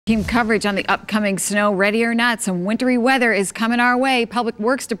Team coverage on the upcoming snow. Ready or not, some wintry weather is coming our way. Public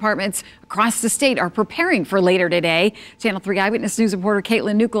Works departments across the state are preparing for later today. Channel 3 Eyewitness News reporter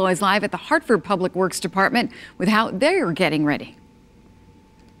Caitlin Nucolo is live at the Hartford Public Works Department with how they're getting ready.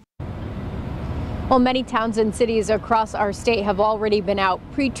 Well, many towns and cities across our state have already been out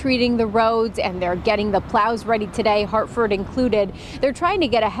pre-treating the roads, and they're getting the plows ready today, Hartford included. They're trying to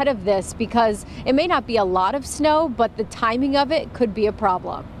get ahead of this because it may not be a lot of snow, but the timing of it could be a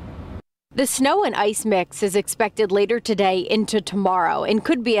problem. The snow and ice mix is expected later today into tomorrow and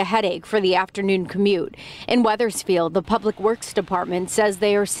could be a headache for the afternoon commute. In Wethersfield, the Public Works Department says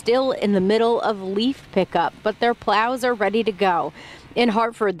they are still in the middle of leaf pickup, but their plows are ready to go. In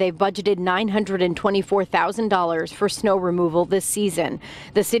Hartford, they've budgeted $924,000 for snow removal this season.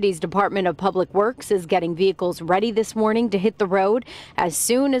 The city's Department of Public Works is getting vehicles ready this morning to hit the road as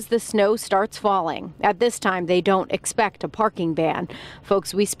soon as the snow starts falling. At this time, they don't expect a parking ban.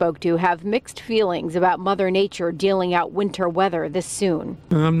 Folks we spoke to have mixed feelings about Mother Nature dealing out winter weather this soon.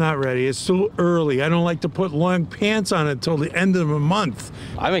 I'm not ready. It's too early. I don't like to put long pants on until the end of the month.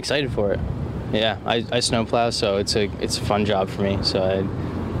 I'm excited for it. Yeah, I snowplow, so it's a fun job for me. So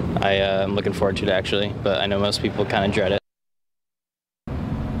I'm looking forward to it actually, but I know most people kind of dread it.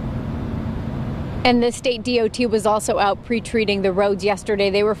 And the state DOT was also out pre-treating the roads yesterday.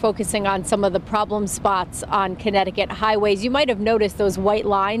 They were focusing on some of the problem spots on Connecticut highways. You might have noticed those white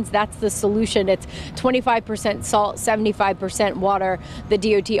lines. That's the solution. It's 25% salt, 75% water. The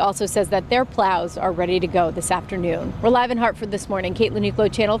DOT also says that their plows are ready to go this afternoon. We're live in Hartford this morning. Caitlin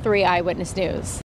Nucolo, Channel 3 Eyewitness News.